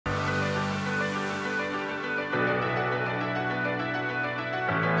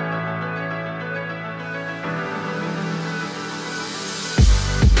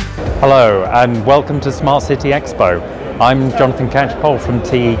Hello and welcome to Smart City Expo. I'm Jonathan Catchpole from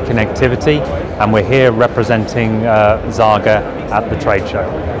TE Connectivity and we're here representing Zhaga at the trade show.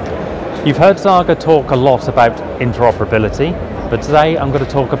 You've heard Zhaga talk a lot about interoperability, but today I'm going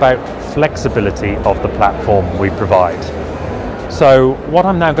to talk about flexibility of the platform we provide. So what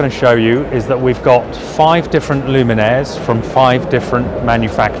I'm now going to show you is that we've got 5 different luminaires from 5 different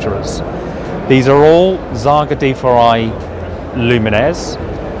manufacturers. These are all Zhaga D4i luminaires,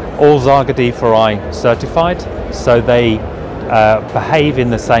 all Zhaga D4i certified, so they behave in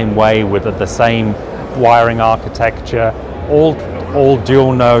the same way with the same wiring architecture, all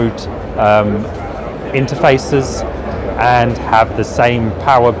dual node interfaces, and have the same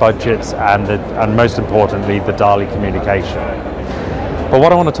power budgets and most importantly the DALI communication. But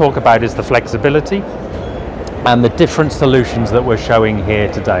what I want to talk about is the flexibility and the different solutions that we're showing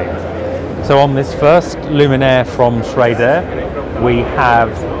here today. So on this first luminaire from Schrader, we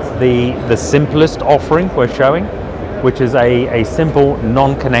have the simplest offering we're showing, which is a simple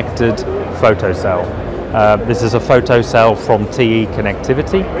non-connected photocell. This is a photocell from TE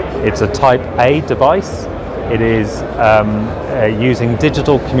Connectivity. It's a Type A device. It is using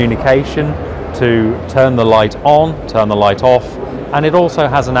digital communication to turn the light on, turn the light off, and it also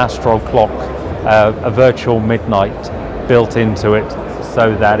has an astro clock, a virtual midnight built into it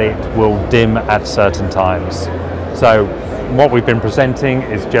so that it will dim at certain times. So what we've been presenting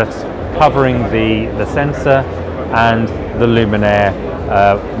is just covering the sensor and the luminaire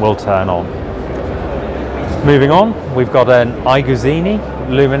will turn on. Moving on, we've got an iGuzzini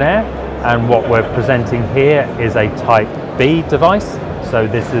luminaire, and what we're presenting here is a Type B device. So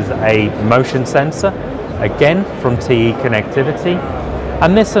this is a motion sensor, again from TE Connectivity,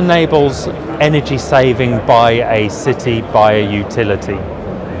 and this enables energy saving by a city, by a utility.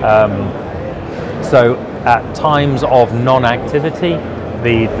 So at times of non-activity,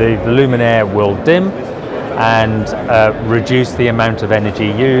 the luminaire will dim and reduce the amount of energy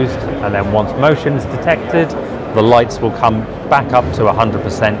used, and then once motion is detected, the lights will come back up to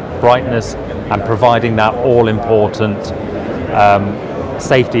 100% brightness, and providing that all-important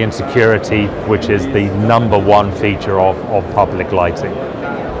safety and security, which is the #1 feature of public lighting.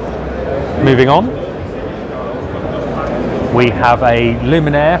 Moving on, we have a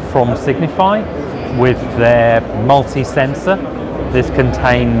luminaire from Signify with their multi-sensor. This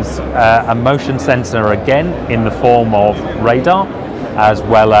contains a motion sensor again in the form of radar, as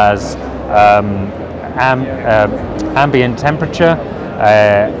well as ambient temperature,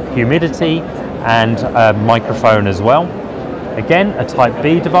 humidity, and a microphone as well. Again, a Type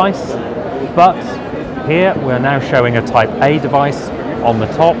B device, but here we're now showing a Type A device on the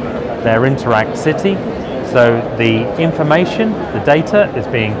top, their Interact City. So the information, the data, is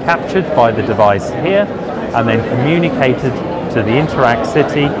being captured by the device here and then communicated to the Interact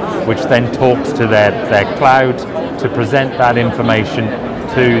City, which then talks to their cloud to present that information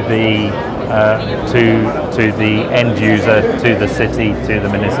to the end user, to the city, to the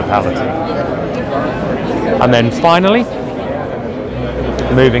municipality. And then finally,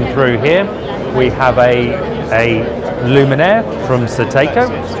 moving through here, we have a luminaire from Sateco,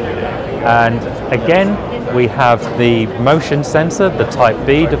 and again we have the motion sensor, the Type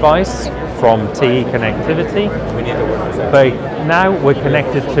B device from TE Connectivity, but now we're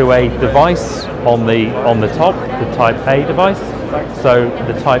connected to a device on the top, the Type A device. So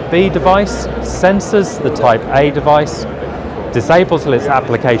the Type B device senses the Type A device, disables its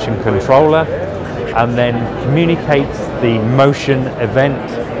application controller, and then communicates the motion event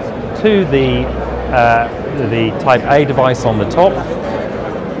to the Type A device on the top.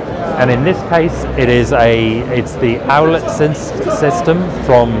 And in this case, it's the Owlet system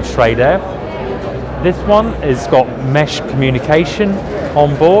from Schrader. This one has got mesh communication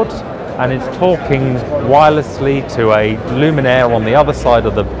on board, and it's talking wirelessly to a luminaire on the other side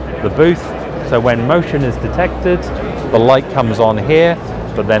of the booth. So when motion is detected, the light comes on here,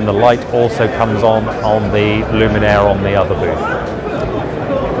 but then the light also comes on the luminaire on the other booth.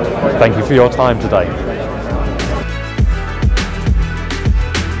 Thank you for your time today.